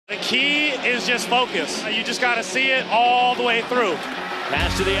The key is just focus. You just got to see it all the way through.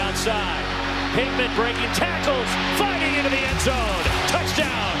 Pass to the outside. Pittman breaking tackles, fighting into the end zone.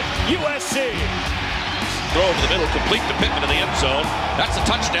 Touchdown, USC. Throw over the middle, complete to Pittman in the end zone. That's a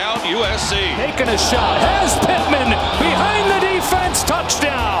touchdown, USC. Taking a shot, has Pittman behind the defense,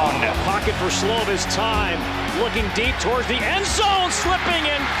 touchdown. Pocket for slow of his time, looking deep towards the end zone, slipping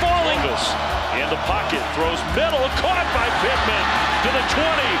and falling. In the pocket, throws middle, caught by Pittman. To the 20,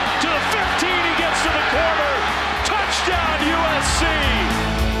 to the 15, he gets to the corner. Touchdown, USC.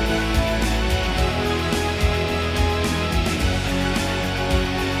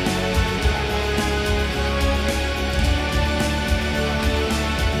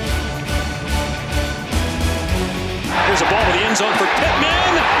 There's a ball to the end zone for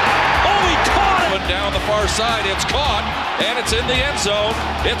Pittman. Oh, he caught it! Down the far side, it's caught, and it's in the end zone.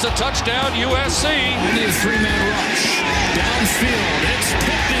 It's a touchdown, USC. The three-man rush. Downfield, it's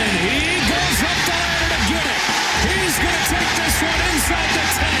Pittman. He goes up the ladder to get it. He's going to take this one inside the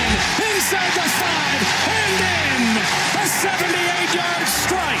 10, inside the 5, and in. A 78-yard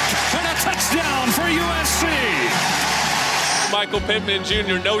strike, and a touchdown for USC. Michael Pittman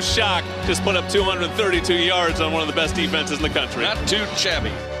Jr., no shock, just put up 232 yards on one of the best defenses in the country. Not too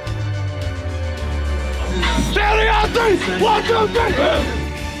shabby. Down the 1, 2, 3.